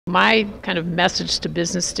My kind of message to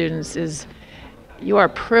business students is you are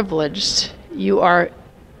privileged. You are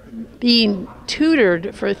being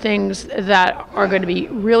tutored for things that are going to be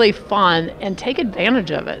really fun, and take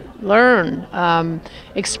advantage of it. Learn,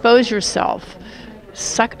 expose yourself,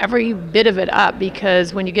 suck every bit of it up,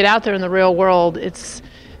 because when you get out there in the real world,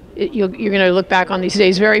 you're going to look back on these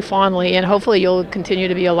days very fondly, and hopefully you'll continue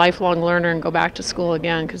to be a lifelong learner and go back to school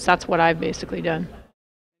again, because that's what I've basically done.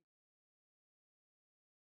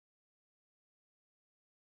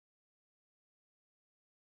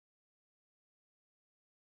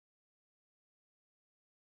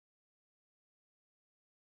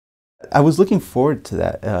 I was looking forward to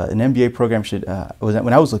that. An MBA program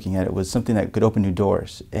when I was looking at it, was something that could open new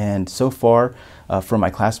doors. And so far, from my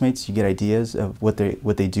classmates, you get ideas of what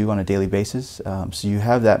they do on a daily basis. So you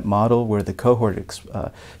have that model where the cohort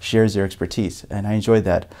shares their expertise, and I enjoyed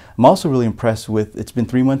that. I'm also really impressed with, it's been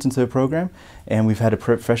 3 months into the program, and we've had a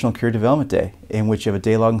professional career development day, in which you have a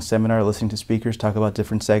day-long seminar listening to speakers talk about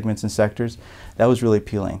different segments and sectors. That was really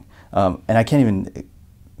appealing. And I can't even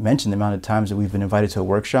mention the amount of times that we've been invited to a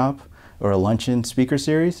workshop or a luncheon speaker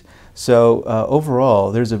series. So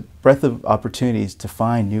overall, there's a breadth of opportunities to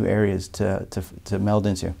find new areas to meld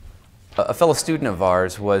into. A fellow student of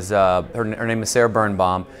ours was, her name is Sarah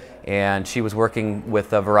Birnbaum, and she was working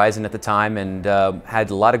with Verizon at the time, and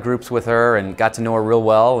had a lot of groups with her and got to know her real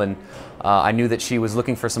well. And I knew that she was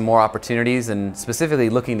looking for some more opportunities, and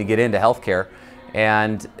specifically looking to get into healthcare.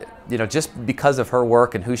 And just because of her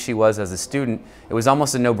work and who she was as a student, it was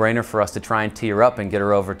almost a no-brainer for us to try and tee her up and get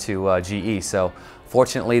her over to GE. So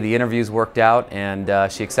fortunately, the interviews worked out,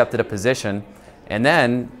 and she accepted a position. And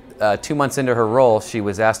then 2 months into her role, she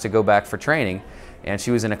was asked to go back for training, and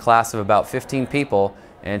she was in a class of about 15 people,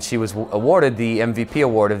 and she was awarded the MVP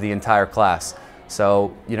award of the entire class.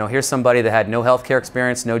 So here's somebody that had no healthcare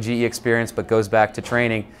experience, no GE experience, but goes back to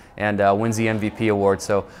training and wins the MVP award.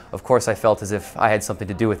 So of course I felt as if I had something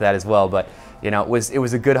to do with that as well. But it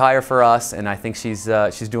was a good hire for us, and I think she's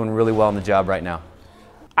doing really well in the job right now.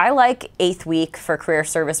 I like 8th week for career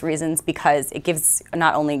service reasons, because it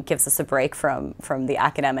not only gives us a break from the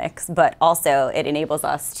academics, but also it enables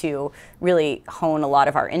us to really hone a lot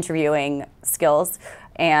of our interviewing skills.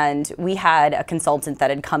 And we had a consultant that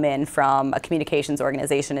had come in from a communications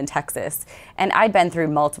organization in Texas, and I'd been through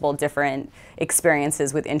multiple different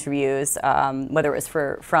experiences with interviews, whether it was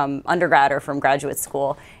from undergrad or from graduate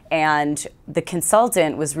school. And the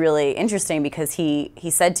consultant was really interesting, because he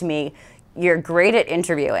said to me, "You're great at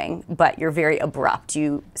interviewing, but you're very abrupt.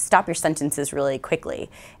 You stop your sentences really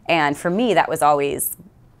quickly." And for me, that was always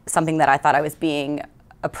something that I thought I was being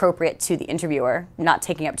appropriate to the interviewer, not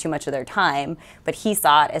taking up too much of their time, but he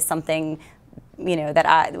saw it as something,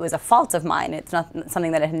 that it was a fault of mine. It's not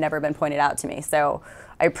something that had never been pointed out to me. So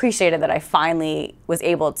I appreciated that I finally was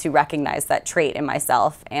able to recognize that trait in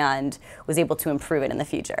myself and was able to improve it in the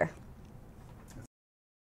future.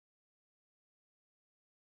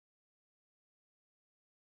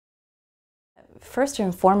 First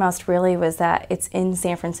and foremost really was that it's in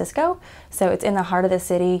San Francisco, so it's in the heart of the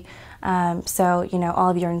city. So all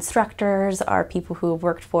of your instructors are people who have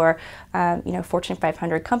worked for Fortune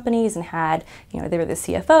 500 companies and had, they were the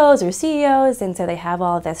CFOs or CEOs, and so they have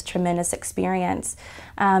all this tremendous experience.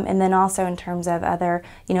 And then also in terms of other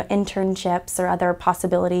internships or other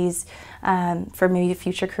possibilities for maybe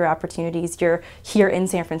future career opportunities, you're here in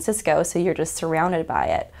San Francisco, so you're just surrounded by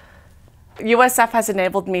it. USF has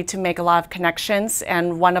enabled me to make a lot of connections,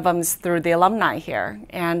 and one of them is through the alumni here.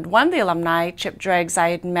 And one of the alumni, Chip Driggs, I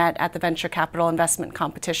had met at the Venture Capital Investment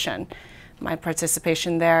Competition, my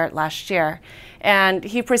participation there last year. And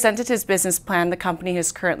he presented his business plan, the company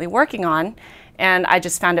he's currently working on, and I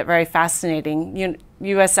just found it very fascinating.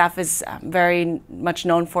 USF is very much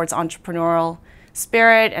known for its entrepreneurial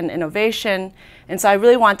spirit and innovation, and so I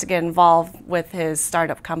really wanted to get involved with his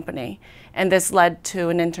startup company. And this led to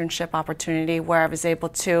an internship opportunity where I was able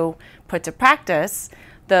to put to practice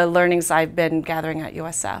the learnings I've been gathering at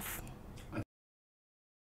USF.